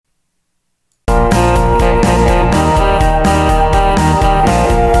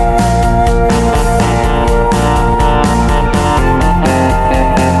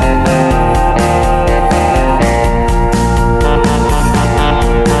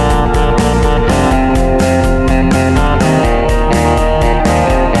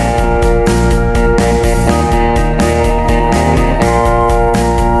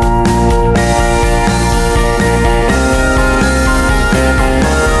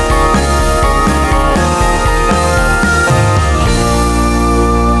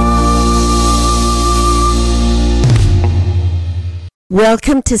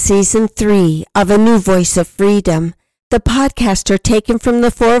Welcome to Season 3 of A New Voice of Freedom. The podcasts are taken from the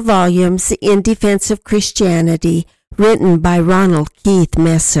 4 volumes In Defense of Christianity, written by Ronald Keith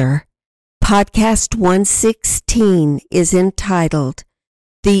Messer. Podcast 116 is entitled,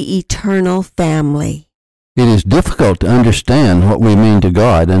 The Eternal Family. It is difficult to understand what we mean to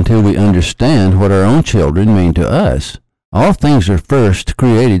God until we understand what our own children mean to us. All things are first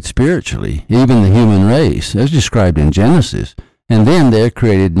created spiritually, even the human race, as described in Genesis, and then they are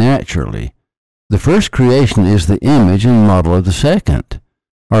created naturally. The first creation is the image and model of the second.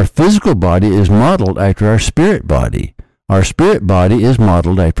 Our physical body is modeled after our spirit body. Our spirit body is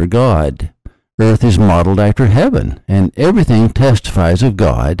modeled after God. Earth is modeled after heaven, and everything testifies of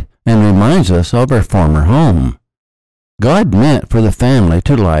God and reminds us of our former home. God meant for the family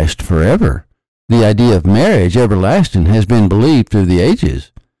to last forever. The idea of marriage everlasting has been believed through the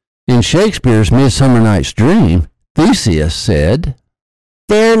ages. In Shakespeare's Midsummer Night's Dream, Theseus said,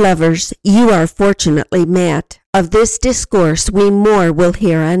 Fair lovers, you are fortunately met. Of this discourse we more will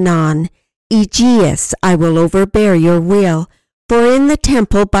hear anon. Aegeus, I will overbear your will, for in the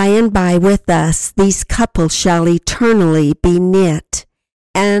temple by and by with us these couples shall eternally be knit.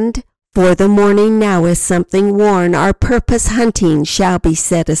 And, for the morning now is something worn, our purpose hunting shall be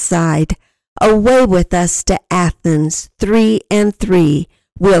set aside. Away with us to Athens, 3 and 3,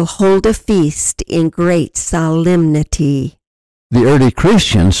 we'll hold a feast in great solemnity. The early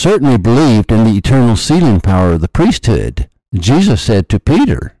Christians certainly believed in the eternal sealing power of the priesthood. Jesus said to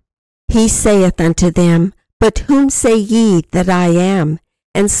Peter, He saith unto them, But whom say ye that I am?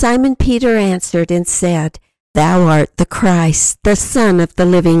 And Simon Peter answered and said, Thou art the Christ, the Son of the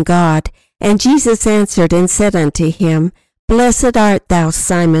living God. And Jesus answered and said unto him, Blessed art thou,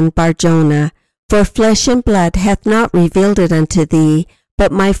 Simon Bar-Jonah, for flesh and blood hath not revealed it unto thee,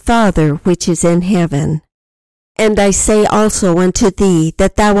 but my Father which is in heaven. And I say also unto thee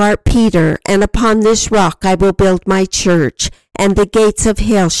that thou art Peter, and upon this rock I will build my church, and the gates of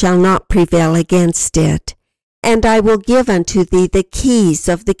hell shall not prevail against it. And I will give unto thee the keys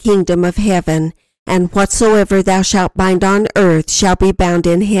of the kingdom of heaven, and whatsoever thou shalt bind on earth shall be bound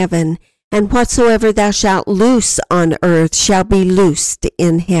in heaven, and whatsoever thou shalt loose on earth shall be loosed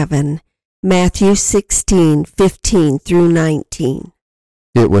in heaven. Matthew 16:15 through 19.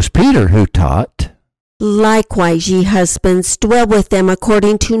 It was Peter who taught, Likewise, ye husbands, dwell with them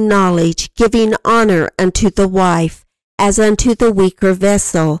according to knowledge, giving honor unto the wife, as unto the weaker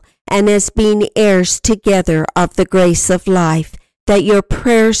vessel, and as being heirs together of the grace of life, that your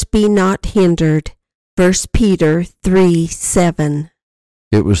prayers be not hindered. 1 Peter 3:7.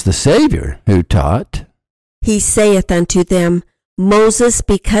 It was the Savior who taught, He saith unto them, Moses,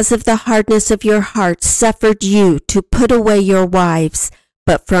 because of the hardness of your hearts, suffered you to put away your wives,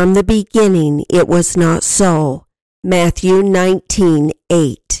 but from the beginning it was not so. Matthew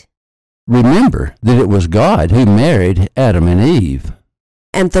 19:8. Remember that it was God who married Adam and Eve.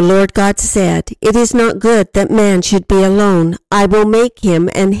 And the Lord God said, It is not good that man should be alone. I will make him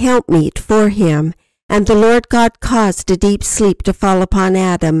an helpmeet for him. And the Lord God caused a deep sleep to fall upon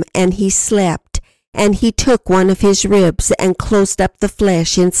Adam, and he slept. And he took one of his ribs, and closed up the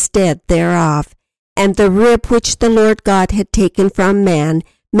flesh instead thereof. And the rib which the Lord God had taken from man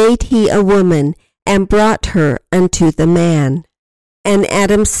made he a woman, and brought her unto the man. And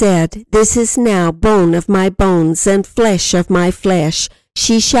Adam said, This is now bone of my bones, and flesh of my flesh.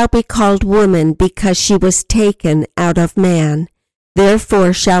 She shall be called woman, because she was taken out of man.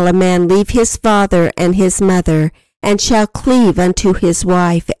 Therefore shall a man leave his father and his mother, and shall cleave unto his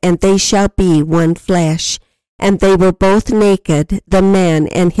wife, and they shall be one flesh. And they were both naked, the man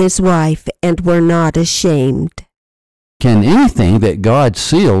and his wife, and were not ashamed. Can anything that God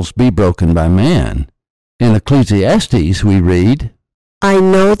seals be broken by man? In Ecclesiastes we read, I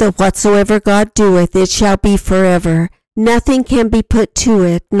know that whatsoever God doeth, it shall be forever. Nothing can be put to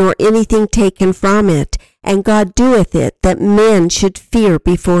it, nor anything taken from it, and God doeth it that men should fear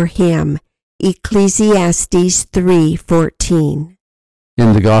before him. Ecclesiastes 3:14.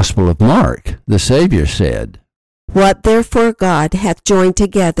 In the Gospel of Mark, the Savior said, What therefore God hath joined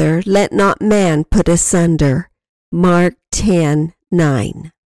together, let not man put asunder. Mark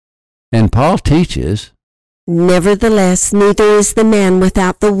 10:9. And Paul teaches, Nevertheless, neither is the man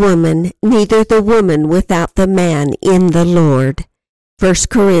without the woman, neither the woman without the man in the Lord. 1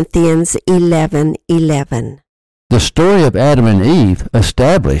 Corinthians 11:11. The story of Adam and Eve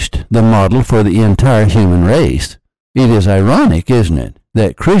established the model for the entire human race. It is ironic, isn't it,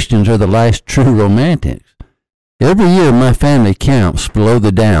 that Christians are the last true romantics. Every year my family camps below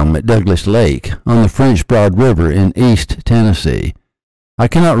the dam at Douglas Lake on the French Broad River in East Tennessee. I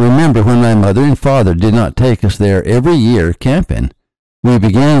cannot remember when my mother and father did not take us there every year camping. We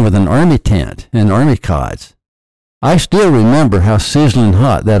began with an army tent and army cots. I still remember how sizzling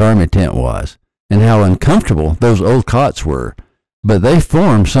hot that army tent was, and how uncomfortable those old cots were, but they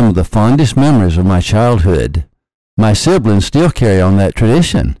formed some of the fondest memories of my childhood. My siblings still carry on that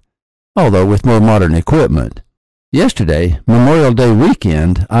tradition, although with more modern equipment. Yesterday, Memorial Day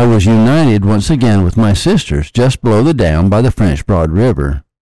weekend, I was united once again with my sisters just below the dam by the French Broad River.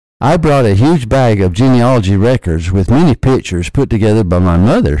 I brought a huge bag of genealogy records with many pictures put together by my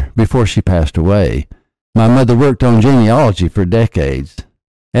mother before she passed away. My mother worked on genealogy for decades.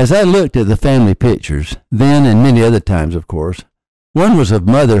 As I looked at the family pictures, then and many other times, of course, one was of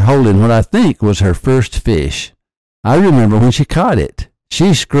Mother holding what I think was her first fish. I remember when she caught it.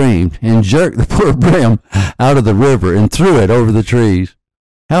 She screamed and jerked the poor brim out of the river and threw it over the trees.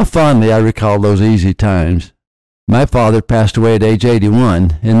 How fondly I recall those easy times. My father passed away at age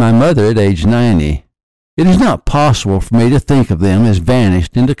 81 and my mother at age 90. It is not possible for me to think of them as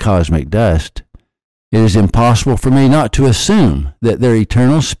vanished into cosmic dust. It is impossible for me not to assume that their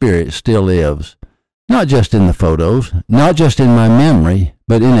eternal spirit still lives, not just in the photos, not just in my memory,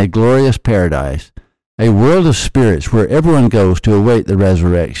 but in a glorious paradise, a world of spirits where everyone goes to await the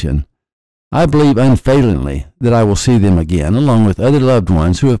resurrection. I believe unfailingly that I will see them again, along with other loved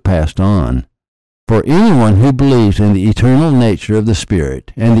ones who have passed on. For anyone who believes in the eternal nature of the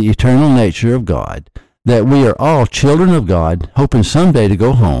Spirit and the eternal nature of God, that we are all children of God, hoping someday to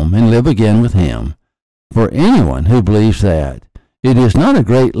go home and live again with Him, for anyone who believes that, it is not a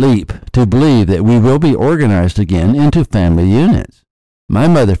great leap to believe that we will be organized again into family units. My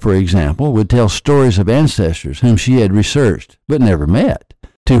mother, for example, would tell stories of ancestors whom she had researched but never met.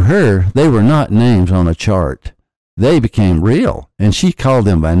 To her, they were not names on a chart. They became real, and she called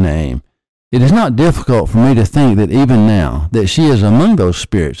them by name. It is not difficult for me to think that even now, that she is among those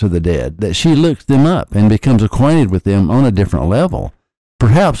spirits of the dead, that she looks them up and becomes acquainted with them on a different level,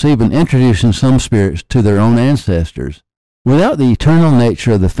 perhaps even introducing some spirits to their own ancestors. Without the eternal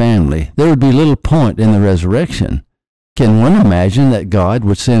nature of the family, there would be little point in the resurrection. Can one imagine that God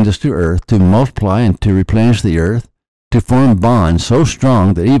would send us to earth to multiply and to replenish the earth, to form bonds so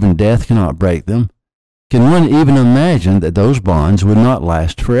strong that even death cannot break them? Can one even imagine that those bonds would not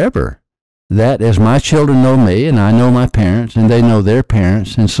last forever? That as my children know me, and I know my parents, and they know their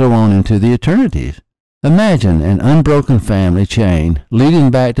parents, and so on into the eternities. Imagine an unbroken family chain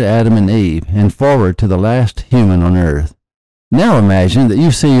leading back to Adam and Eve and forward to the last human on earth. Now imagine that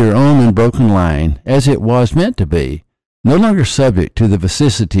you see your own unbroken line as it was meant to be, no longer subject to the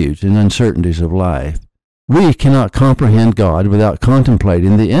vicissitudes and uncertainties of life. We cannot comprehend God without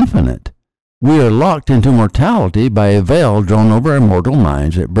contemplating the infinite. We are locked into mortality by a veil drawn over our mortal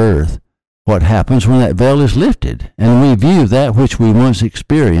minds at birth. What happens when that veil is lifted, and we view that which we once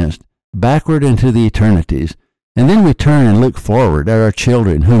experienced backward into the eternities, and then we turn and look forward at our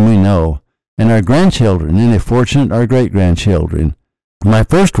children whom we know, and our grandchildren, and if fortunate, our great-grandchildren. My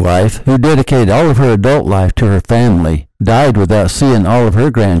first wife, who dedicated all of her adult life to her family, died without seeing all of her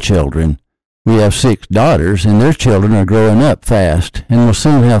grandchildren. We have 6 daughters, and their children are growing up fast, and will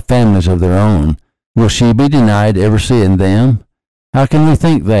soon have families of their own. Will she be denied ever seeing them? How can we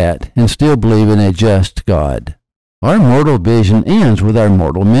think that, and still believe in a just God? Our mortal vision ends with our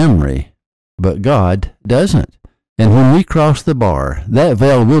mortal memory, but God doesn't. And when we cross the bar, that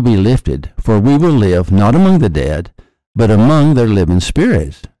veil will be lifted, for we will live not among the dead, but among their living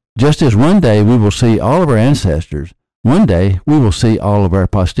spirits. Just as one day we will see all of our ancestors, one day we will see all of our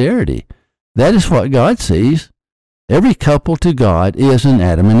posterity. That is what God sees. Every couple to God is an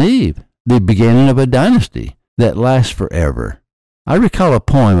Adam and Eve, the beginning of a dynasty that lasts forever. I recall a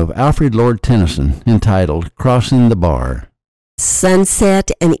poem of Alfred Lord Tennyson entitled Crossing the Bar. Sunset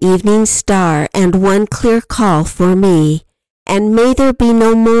and evening star and one clear call for me, and may there be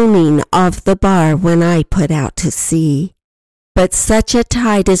no moaning of the bar when I put out to sea. But such a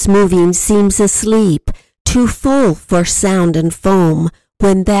tide as moving seems asleep, too full for sound and foam,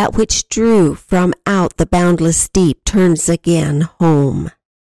 when that which drew from out the boundless deep turns again home.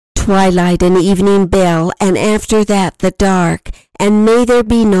 Twilight and evening bell, and after that the dark, and may there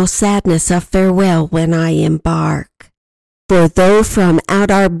be no sadness of farewell when I embark. For though from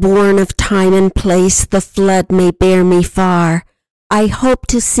out our bourne of time and place the flood may bear me far, I hope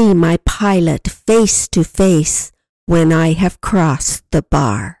to see my pilot face to face when I have crossed the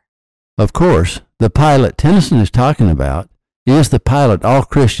bar. Of course, the pilot Tennyson is talking about is the pilot all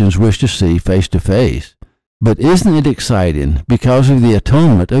Christians wish to see face to face. But isn't it exciting because of the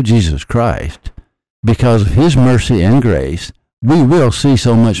atonement of Jesus Christ? Because of His mercy and grace, we will see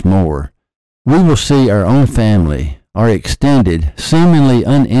so much more. We will see our own family, our extended, seemingly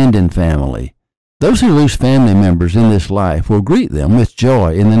unending family. Those who lose family members in this life will greet them with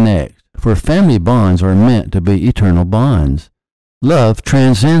joy in the next, for family bonds are meant to be eternal bonds. Love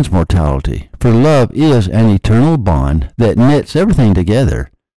transcends mortality, for love is an eternal bond that knits everything together.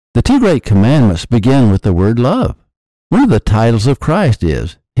 The two great commandments begin with the word love. One of the titles of Christ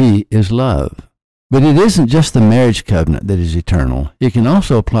is, He is love. But it isn't just the marriage covenant that is eternal. It can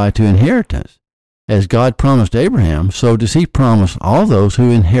also apply to inheritance. As God promised Abraham, so does He promise all those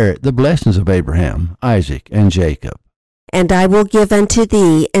who inherit the blessings of Abraham, Isaac, and Jacob. And I will give unto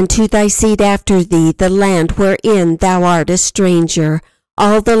thee and to thy seed after thee the land wherein thou art a stranger,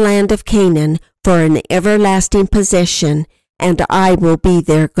 all the land of Canaan, for an everlasting possession, and I will be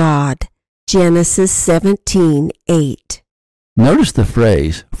their God. Genesis 17:8. Notice the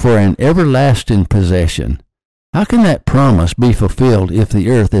phrase, for an everlasting possession. How can that promise be fulfilled if the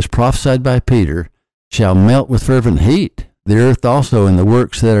earth, as prophesied by Peter, shall melt with fervent heat? The earth also and the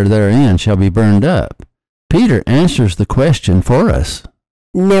works that are therein shall be burned up. Peter answers the question for us.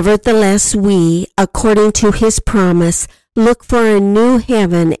 Nevertheless we, according to his promise, look for a new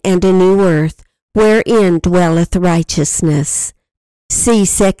heaven and a new earth, wherein dwelleth righteousness. See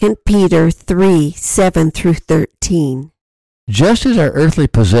 2 Peter 3:7-13. Just as our earthly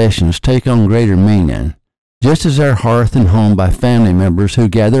possessions take on greater meaning, just as our hearth and home by family members who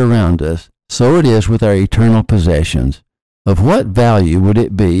gather around us, so it is with our eternal possessions. Of what value would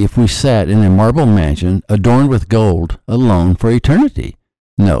it be if we sat in a marble mansion adorned with gold alone for eternity?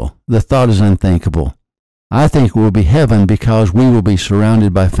 No, the thought is unthinkable. I think it will be heaven because we will be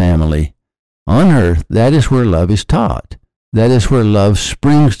surrounded by family. On earth, that is where love is taught. That is where love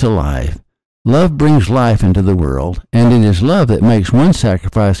springs to life. Love brings life into the world, and it is love that makes one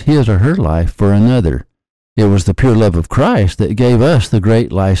sacrifice his or her life for another. It was the pure love of Christ that gave us the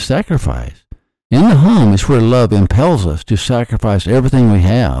great life sacrifice. In the home is where love impels us to sacrifice everything we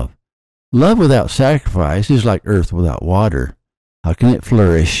have. Love without sacrifice is like earth without water. How can it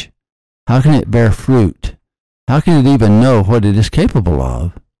flourish? How can it bear fruit? How can it even know what it is capable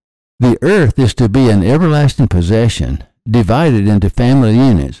of? The earth is to be an everlasting possession, divided into family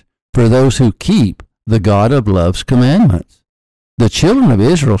units, for those who keep the God of love's commandments. The children of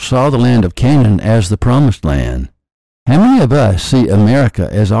Israel saw the land of Canaan as the promised land. How many of us see America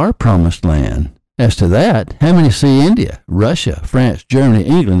as our promised land? As to that, how many see India, Russia, France, Germany,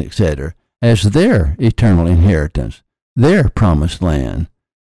 England, etc., as their eternal inheritance, their promised land?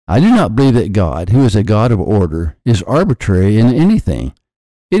 I do not believe that God, who is a God of order, is arbitrary in anything.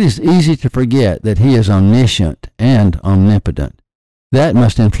 It is easy to forget that He is omniscient and omnipotent. That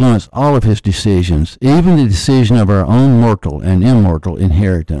must influence all of His decisions, even the decision of our own mortal and immortal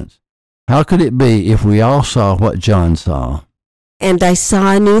inheritance. How could it be if we all saw what John saw? And I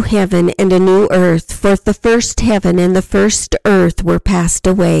saw a new heaven and a new earth, for the first heaven and the first earth were passed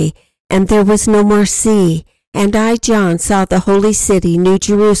away, and there was no more sea. And I, John, saw the holy city, New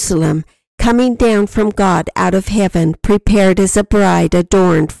Jerusalem, coming down from God out of heaven, prepared as a bride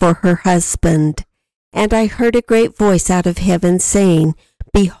adorned for her husband. And I heard a great voice out of heaven saying,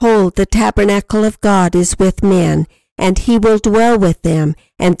 Behold, the tabernacle of God is with men, and He will dwell with them,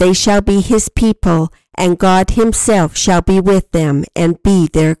 and they shall be His people, and God Himself shall be with them, and be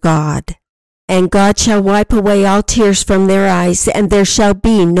their God. And God shall wipe away all tears from their eyes, and there shall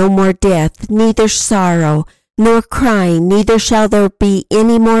be no more death, neither sorrow, nor crying, neither shall there be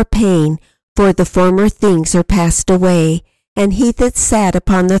any more pain, for the former things are passed away. And He that sat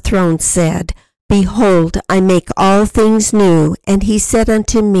upon the throne said, Behold, I make all things new. And He said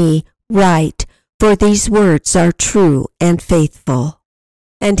unto me, Write, for these words are true and faithful.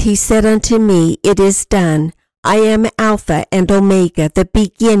 And He said unto me, It is done. I am Alpha and Omega, the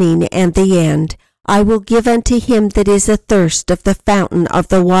beginning and the end. I will give unto him that is athirst of the fountain of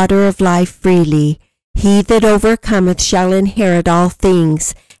the water of life freely. He that overcometh shall inherit all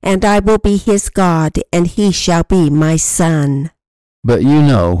things, and I will be his God, and he shall be my son. But you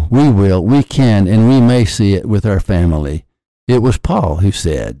know, we can, and we may see it with our family. It was Paul who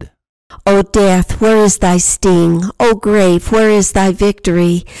said, O death, where is thy sting? O grave, where is thy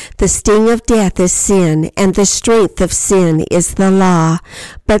victory? The sting of death is sin, and the strength of sin is the law.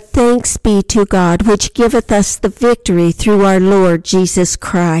 But thanks be to God, which giveth us the victory through our Lord Jesus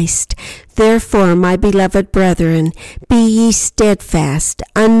Christ. Therefore, my beloved brethren, be ye steadfast,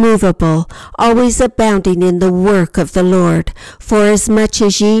 unmovable, always abounding in the work of the Lord, forasmuch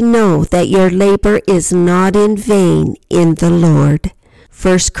as ye know that your labor is not in vain in the Lord.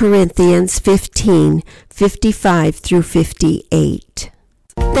 1 Corinthians 15:55-58.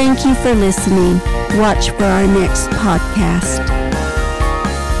 Thank you for listening. Watch for our next podcast.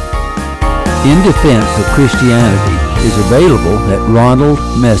 In Defense of Christianity is available at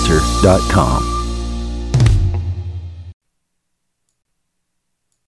ronaldmesser.com.